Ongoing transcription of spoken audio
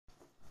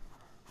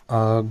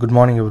Good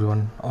morning,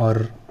 everyone,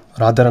 or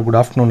rather, a good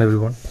afternoon,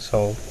 everyone.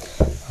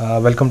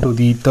 Welcome to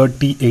the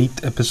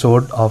 38th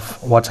episode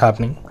of What's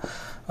Happening.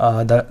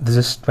 This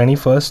is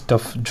 21st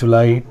of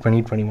July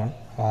 2021.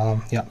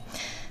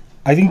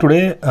 I think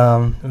today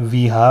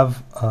we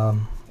have a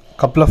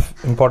couple of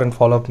important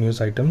follow-up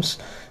news items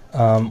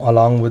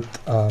along with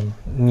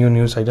new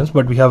news items,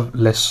 but we have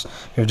less.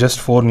 We have just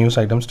 4 news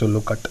items to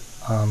look at.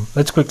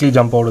 Let's quickly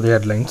jump over to the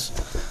headlines.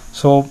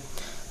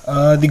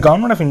 The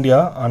Government of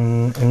India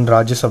in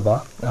Rajya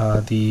Sabha,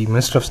 the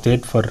Minister of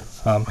State for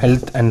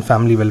Health and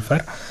Family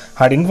Welfare,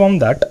 had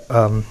informed that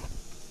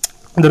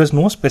there is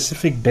no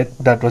specific death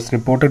that was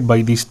reported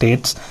by the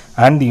states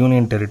and the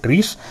union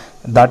territories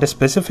that is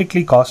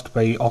specifically caused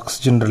by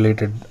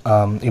oxygen-related,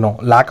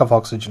 lack of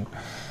oxygen.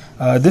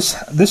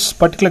 This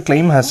particular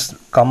claim has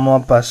come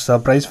up as a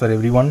surprise for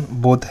everyone,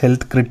 both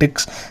health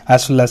critics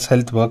as well as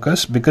health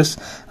workers, because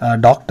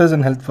doctors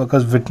and health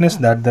workers witnessed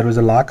that there was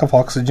a lack of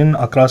oxygen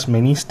across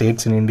many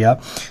states in India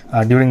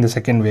during the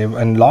second wave,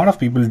 and a lot of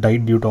people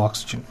died due to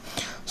oxygen.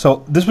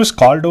 So this was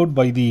called out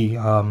by the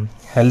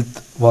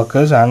health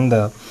workers and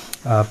the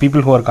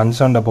people who are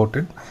concerned about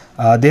it.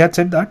 They had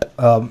said that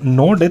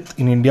no death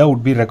in India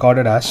would be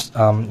recorded as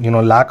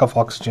lack of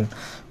oxygen,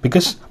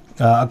 because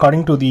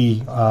according to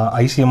the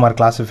ICMR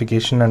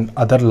classification and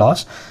other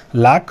laws,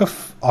 lack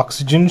of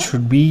oxygen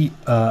should be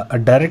a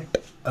direct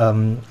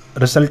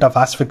result of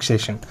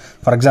asphyxiation.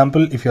 For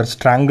example, if you are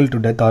strangled to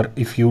death or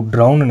if you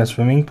drown in a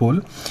swimming pool,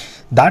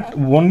 that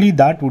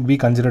would be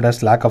considered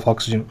as lack of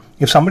oxygen.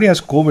 If somebody has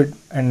COVID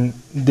and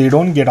they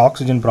don't get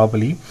oxygen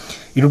properly,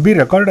 it would be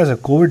recorded as a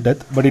COVID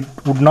death, but it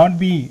would not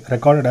be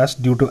recorded as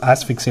due to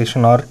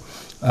asphyxiation or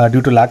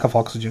due to lack of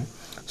oxygen.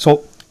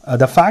 So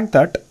the fact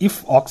that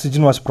if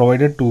oxygen was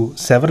provided to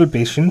several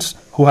patients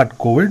who had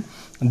COVID,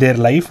 their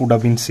life would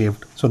have been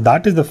saved. So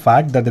that is the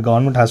fact that the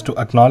government has to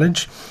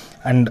acknowledge,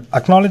 and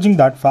acknowledging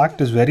that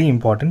fact is very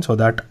important, so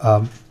that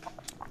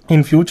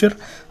in future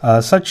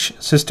such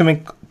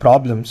systemic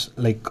problems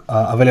like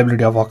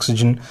availability of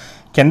oxygen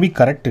can be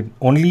corrected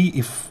only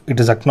if it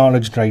is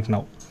acknowledged right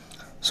now.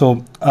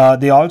 So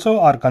they also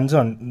are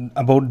concerned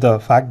about the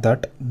fact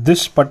that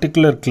this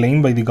particular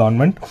claim by the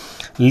government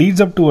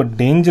leads up to a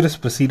dangerous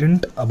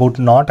precedent about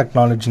not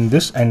acknowledging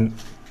this, and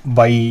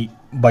by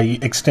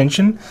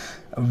extension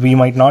we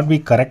might not be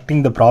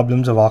correcting the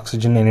problems of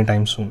oxygen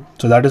anytime soon.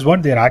 So that is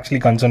what they are actually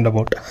concerned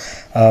about,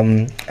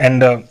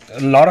 and a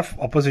lot of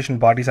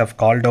opposition parties have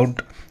called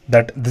out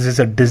that this is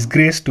a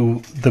disgrace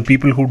to the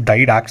people who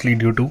died actually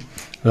due to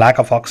lack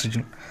of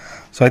oxygen.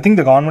 So I think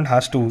the government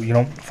has to,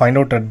 find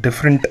out a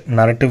different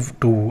narrative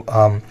to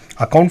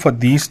account for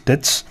these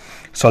deaths,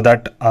 so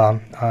that the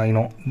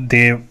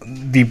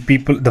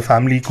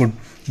family could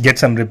get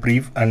some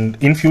reprieve, and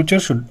in future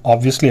should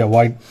obviously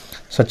avoid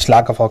such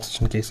lack of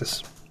oxygen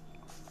cases.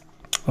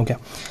 Okay,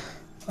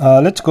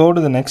 let's go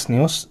to the next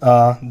news.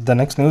 The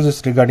next news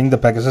is regarding the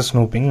Pegasus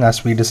snooping,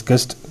 as we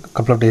discussed a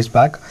couple of days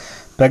back.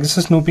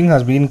 Pegasus snooping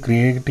has been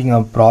creating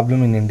a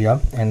problem in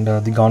India, and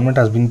the government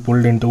has been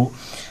pulled into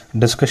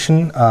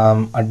discussion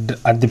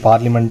at the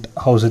Parliament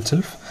House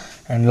itself,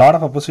 and a lot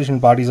of opposition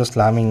parties are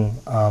slamming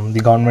the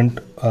government,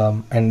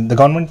 and the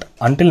government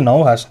until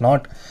now has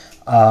not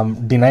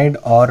denied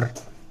or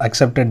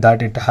accepted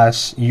that it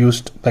has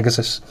used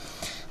Pegasus.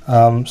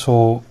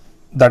 So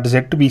that is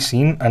yet to be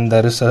seen, and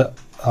there is a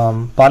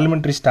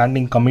parliamentary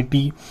standing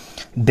committee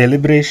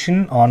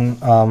deliberation on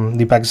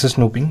the Pegasus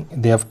snooping.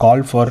 They have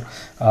called for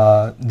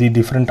the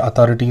different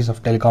authorities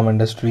of telecom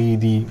industry,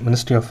 the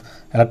Ministry of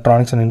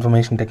Electronics and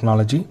Information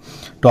Technology,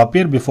 to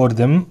appear before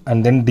them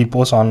and then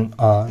depose on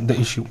the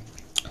issue.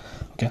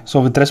 Okay, so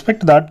with respect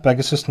to that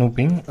Pegasus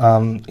snooping,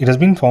 it has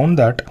been found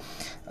that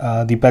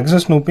the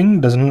Pegasus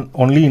snooping doesn't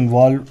only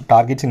involve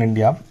targets in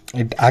India.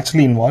 It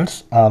actually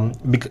involves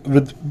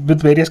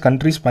with various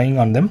countries spying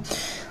on them.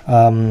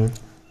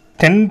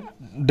 10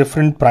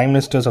 different prime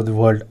ministers of the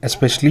world,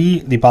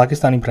 especially the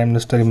Pakistani Prime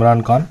Minister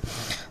Imran Khan,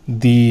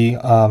 the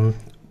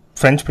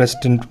French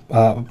President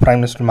Prime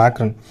Minister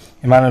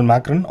Emmanuel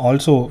Macron,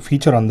 also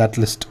feature on that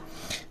list.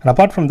 And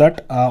apart from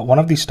that, one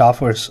of the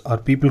staffers or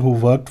people who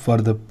worked for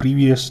the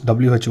previous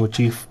WHO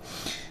chief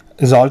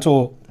is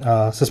also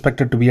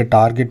suspected to be a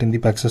target in the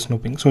Pegasus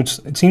snooping. So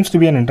it seems to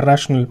be an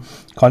international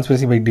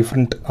conspiracy by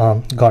different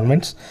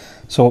governments.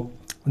 So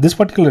this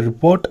particular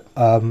report,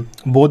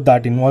 both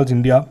that involves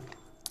India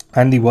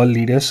and the world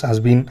leaders,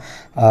 has been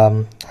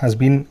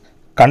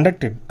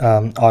conducted,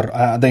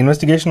 the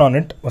investigation on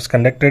it was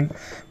conducted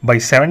by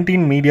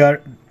 17 media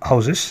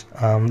houses.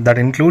 That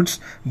includes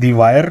The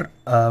Wire,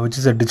 which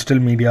is a digital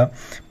media,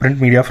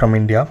 print media from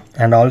India,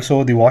 and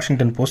also the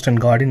Washington Post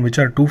and Guardian, which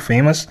are two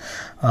famous,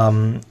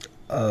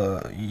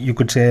 you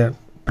could say,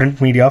 print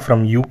media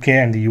from UK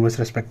and the US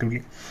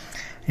respectively.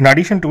 In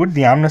addition to it,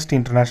 the Amnesty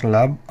International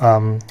Lab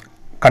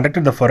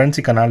conducted the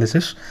forensic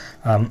analysis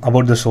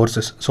about the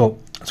sources. So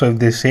if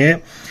they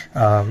say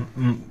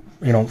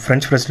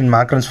French President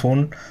Macron's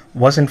phone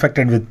was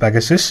infected with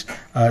Pegasus,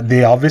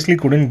 they obviously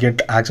couldn't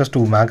get access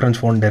to Macron's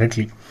phone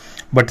directly.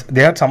 but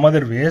they had some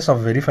other ways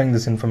of verifying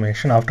this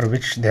information, after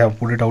which they have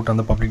put it out on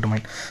the public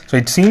domain. So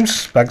it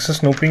seems Pegasus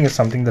snooping is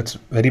something that's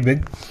very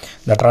big,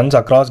 that runs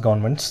across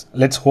governments.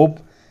 Let's hope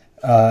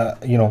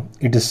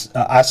it is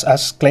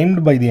as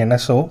claimed by the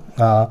NSO,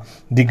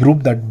 the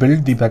group that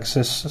built the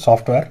Pegasus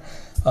software.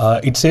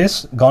 It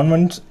says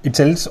it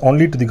sells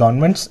only to the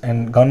governments,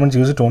 and governments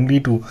use it only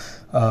to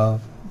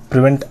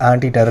prevent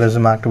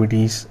anti-terrorism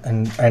activities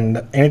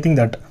and anything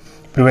that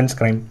prevents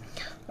crime.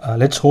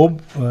 Let's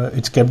hope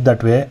it's kept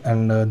that way,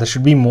 and there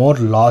should be more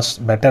laws,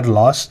 better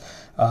laws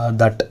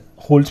that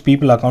holds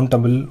people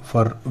accountable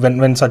for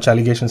when such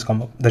allegations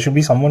come up. There should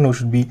be someone who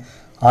should be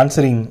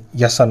answering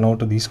yes or no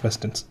to these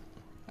questions.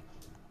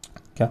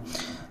 Okay.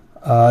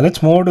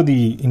 Let's move to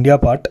the India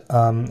part.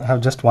 I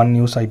have just one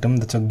news item.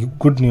 That's a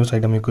good news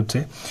item, you could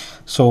say.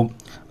 So,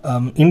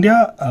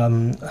 India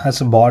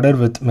has a border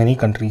with many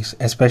countries,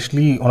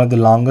 especially one of the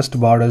longest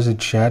borders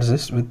it shares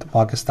is with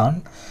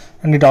Pakistan.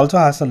 And it also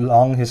has a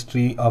long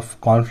history of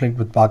conflict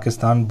with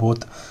Pakistan,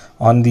 both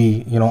on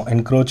the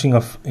encroaching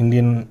of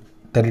Indian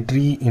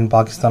territory in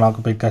Pakistan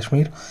occupied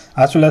Kashmir,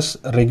 as well as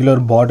regular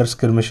border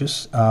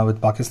skirmishes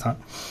with Pakistan.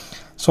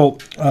 So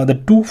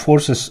the two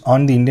forces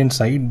on the Indian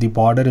side, the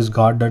border is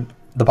guarded,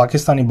 the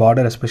Pakistani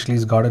border especially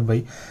is guarded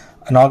by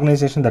an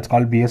organization that's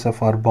called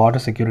BSF, or Border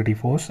Security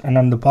Force, and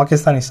on the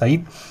Pakistani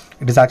side,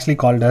 it is actually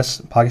called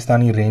as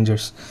Pakistani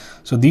Rangers.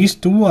 So these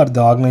two are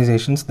the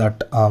organizations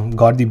that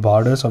guard the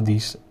borders of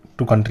these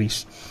two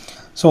countries.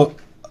 So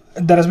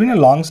there has been a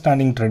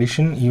long-standing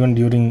tradition, even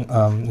during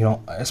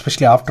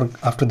especially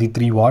after the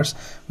three wars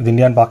with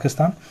India and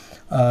Pakistan.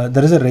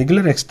 There is a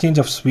regular exchange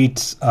of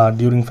sweets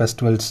during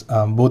festivals,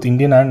 both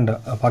Indian and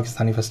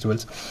Pakistani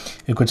festivals.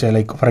 You could say,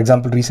 like, for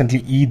example,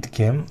 recently Eid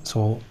came,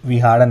 so we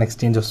had an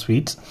exchange of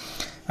sweets.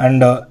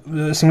 And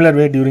similar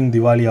way during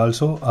Diwali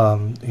also,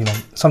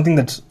 something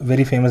that's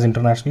very famous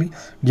internationally.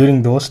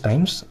 During those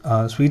times,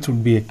 sweets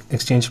would be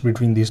exchanged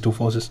between these two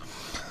forces.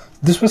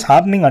 This was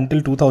happening until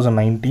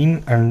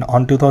 2019, and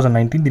on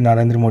 2019, the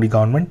Narendra Modi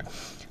government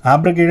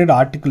abrogated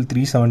Article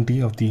 370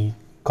 of the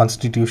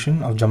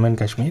Constitution of Jammu and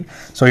Kashmir.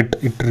 So it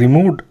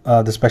removed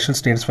the special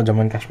status for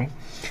Jammu and Kashmir.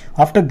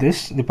 After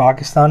this, the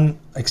Pakistan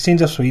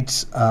exchange of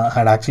sweets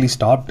had actually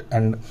stopped,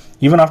 and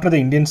even after the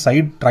Indian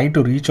side tried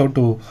to reach out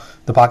to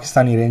the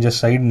Pakistani Rangers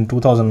side in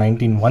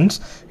 2019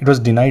 once, it was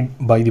denied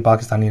by the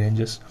Pakistani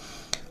Rangers.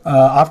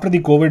 After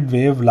the COVID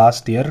wave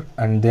last year,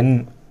 and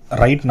then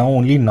right now,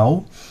 only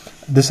now,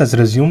 this has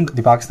resumed.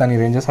 The Pakistani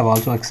Rangers have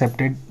also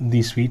accepted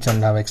these sweets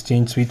and have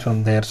exchanged sweets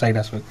from their side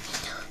as well.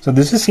 So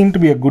this is seen to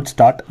be a good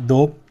start,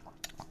 though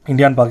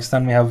India and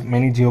Pakistan may have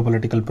many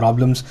geopolitical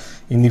problems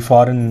in the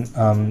foreign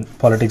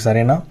politics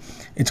arena.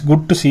 It's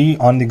good to see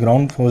on the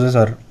ground forces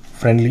are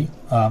friendly.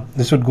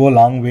 This would go a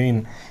long way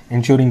in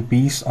ensuring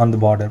peace on the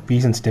border,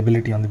 peace and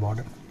stability on the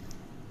border.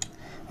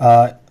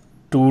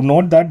 To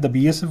note that the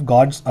BSF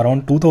guards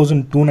around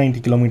 2,290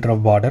 km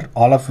of border,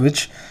 all of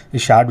which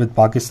is shared with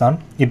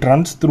Pakistan. It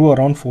runs through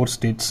around 4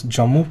 states,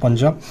 Jammu,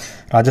 Punjab,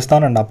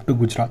 Rajasthan and up to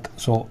Gujarat.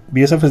 So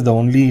BSF is the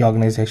only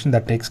organization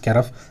that takes care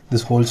of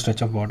this whole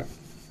stretch of border.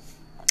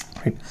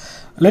 Right.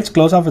 Let's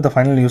close off with the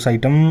final news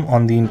item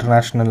on the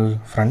international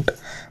front.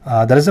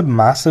 There is a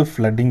massive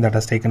flooding that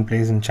has taken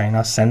place in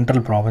China's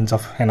central province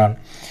of Henan.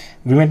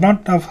 We might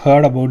not have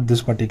heard about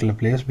this particular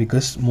place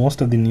because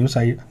most of the news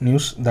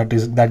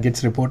that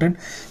gets reported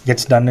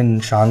gets done in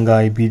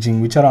Shanghai,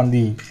 Beijing, which are on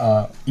the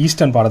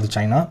eastern part of the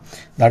China.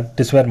 That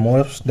is where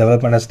most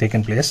development has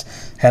taken place.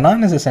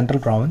 Henan is a central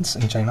province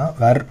in China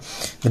where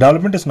the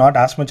development is not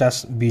as much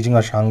as Beijing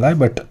or Shanghai,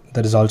 but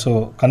there is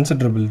also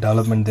considerable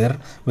development there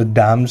with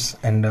dams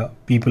and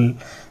people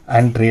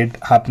and trade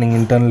happening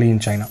internally in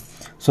China.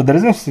 So there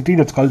is a city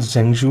that's called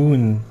Zhengzhou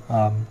in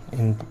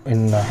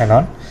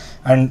Henan.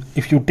 And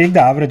if you take the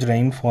average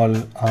rainfall,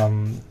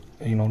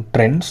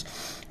 trends,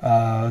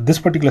 this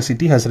particular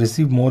city has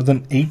received more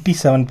than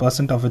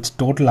 87% of its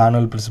total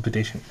annual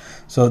precipitation.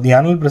 So the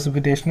annual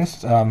precipitation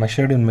is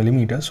measured in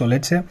millimeters. So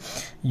let's say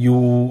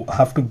you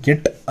have to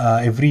get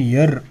every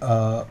year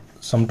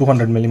some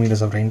 200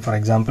 millimeters of rain, for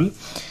example.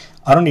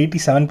 Around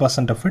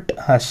 87% of it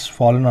has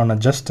fallen on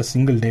just a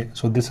single day.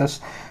 So this has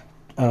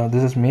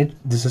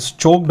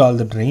choked all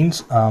the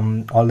drains.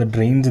 All the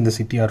drains in the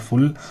city are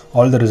full.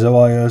 All the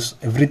reservoirs,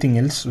 everything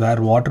else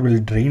where water will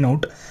drain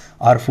out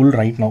are full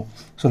right now.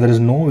 So there is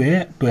no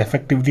way to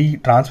effectively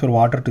transfer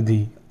water to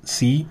the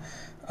sea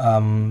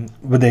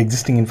with the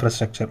existing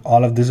infrastructure.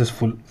 All of this is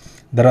full.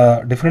 There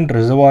are different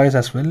reservoirs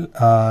as well,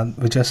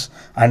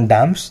 and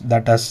dams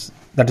that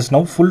is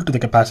now full to the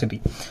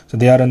capacity. So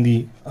they are on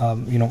the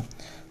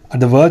at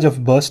the verge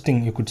of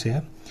bursting, you could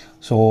say.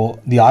 So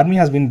the army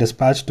has been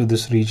dispatched to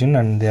this region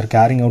and they are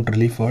carrying out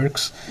relief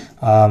works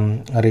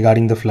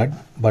regarding the flood.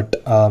 But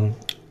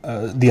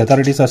the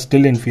authorities are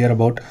still in fear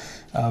about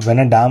when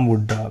a dam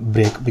would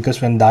break,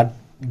 because when that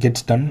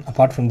gets done,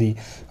 apart from the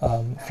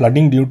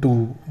flooding due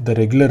to the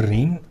regular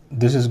rain,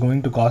 this is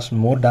going to cause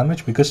more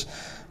damage, because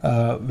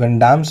when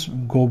dams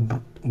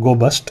go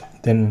bust,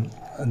 then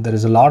there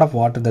is a lot of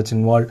water that's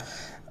involved.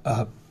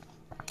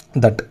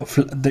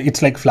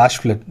 it's like flash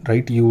flood,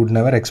 right? You would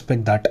never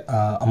expect that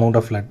amount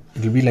of flood.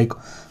 It will be like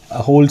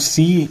a whole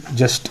sea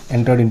just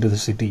entered into the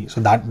city. So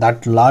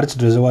that large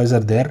reservoirs are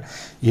there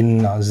in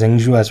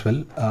Zhengzhou as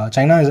well.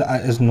 China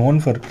is known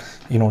for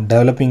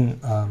developing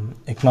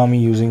economy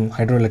using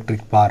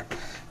hydroelectric power.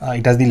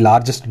 It has the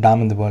largest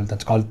dam in the world,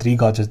 that's called Three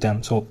Gorges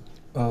Dam. So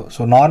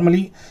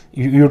normally,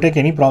 you take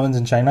any province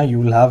in China, you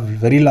will have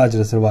very large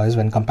reservoirs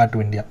when compared to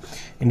India.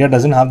 India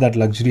doesn't have that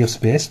luxury of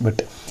space,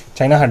 but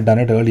China had done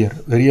it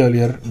very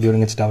earlier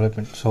during its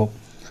development. So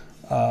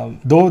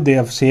though they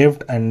have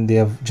saved and they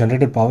have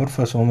generated power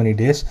for so many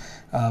days,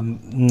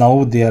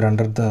 now they are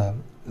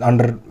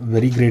under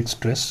very great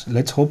stress.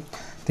 Let's hope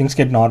things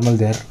get normal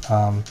there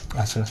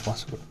as soon as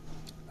possible.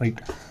 Right.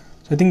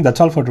 So I think that's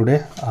all for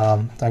today.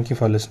 Thank you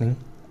for listening.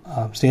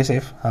 Stay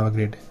safe. Have a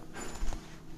great day.